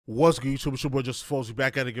What's good, YouTube? It's your boy JusticeXFalls. We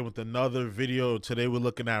back at it again with another video. Today we're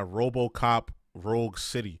looking at RoboCop Rogue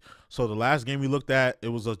City. So the last game we looked at, it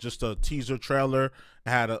was just a teaser trailer. It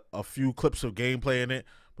had a few clips of gameplay in it,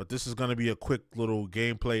 but this is going to be a quick little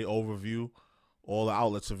gameplay overview. All the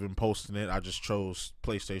outlets have been posting it. I just chose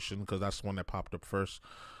PlayStation because that's the one that popped up first.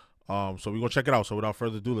 So we're going to check it out. So without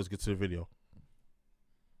further ado, let's get to the video.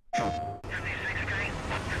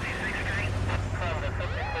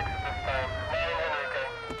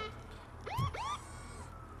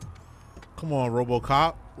 Come on,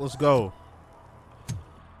 RoboCop. Let's go.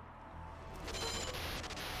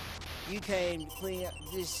 You came to clean up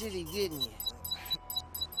this city, didn't you?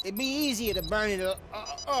 It'd be easier to burn it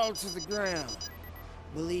all to the ground.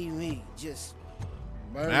 Believe me, just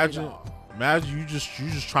burn it all. Imagine you just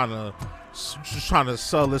trying to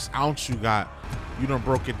sell this ounce you got. You done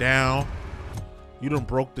broke it down. You done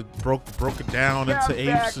broke it down into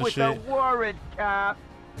apes and shit. Warrant, cop.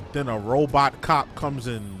 Then a robot cop comes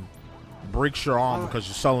and breaks your arm because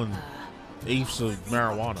you're selling apes of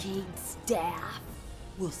marijuana. Staff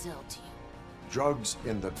will sell to you. Drugs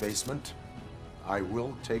in the basement. I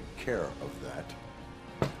will take care of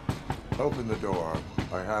that. Open the door.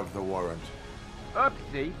 I have the warrant.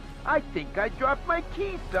 Oopsie, I think I dropped my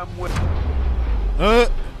key somewhere.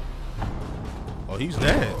 Oh, he's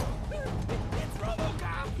dead.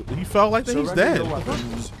 He felt like that he's dead.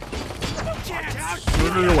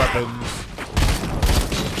 Surrender your weapons.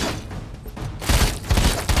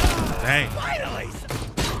 Dang. Finally.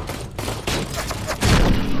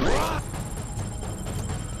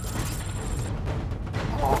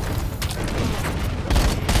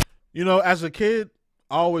 You know, as a kid,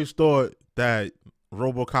 I always thought that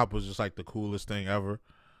RoboCop was just like the coolest thing ever.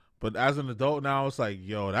 But as an adult now, it's like,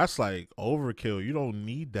 yo, that's like overkill. You don't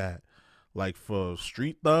need that. Like for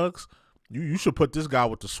street thugs, you should put this guy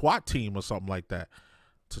with the SWAT team or something like that.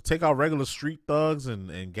 To take out regular street thugs and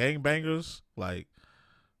gangbangers, like,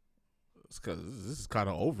 because this is kind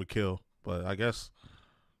of overkill, but I guess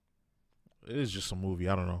it is just a movie.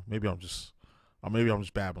 I don't know. Maybe I'm just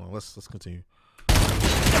babbling. Let's continue.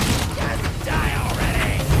 Just die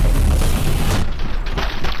already!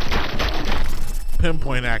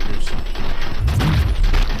 Pinpoint accuracy.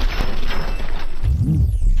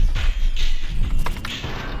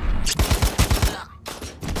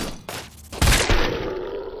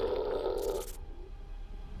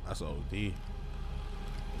 That's OD.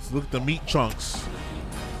 Look at the meat chunks.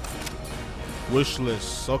 Wish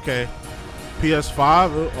lists. Okay.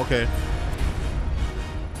 PS5. Okay.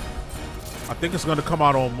 I think it's going to come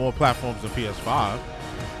out on more platforms than PS5.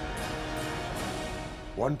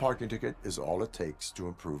 One parking ticket is all it takes to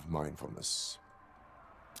improve mindfulness.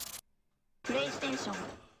 PlayStation.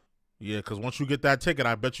 Yeah, because once you get that ticket,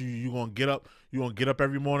 I bet you're going to get up. You're going to get up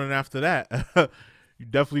every morning after that. You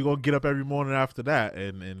definitely going to get up every morning after that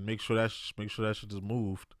and make sure that shit is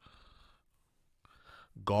moved.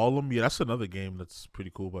 Gollum, yeah, that's another game that's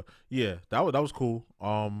pretty cool. But yeah, that was cool.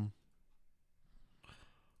 I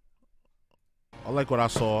like what I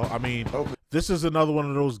saw. I mean, this is another one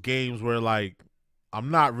of those games where like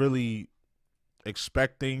I'm not really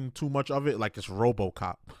expecting too much of it. Like it's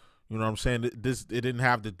RoboCop, you know what I'm saying? It didn't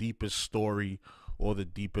have the deepest story or the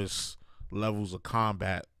deepest levels of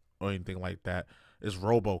combat or anything like that. It's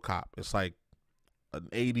RoboCop. It's like an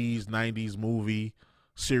 80s, 90s movie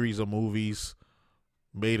series of movies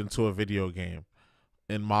made into a video game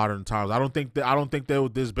in modern times. I don't think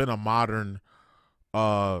there's been a modern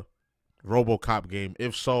RoboCop game.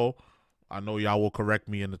 If so, I know y'all will correct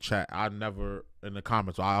me in the chat. I never in the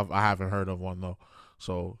comments. I haven't heard of one though.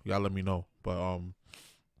 So y'all let me know. But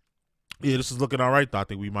yeah, this is looking all right though. I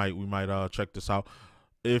think we might check this out.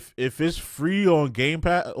 If it's free on Game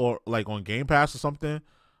Pass or like on Game Pass or something,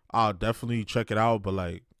 I'll definitely check it out. But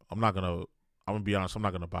like I'm gonna be honest, I'm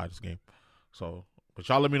not gonna buy this game. So but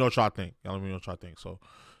y'all let me know what y'all think. So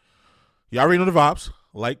y'all already know the vibes.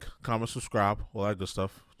 Like, comment, subscribe, all that good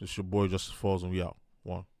stuff. This your boy JusticeXFalls and we out.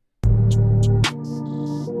 One.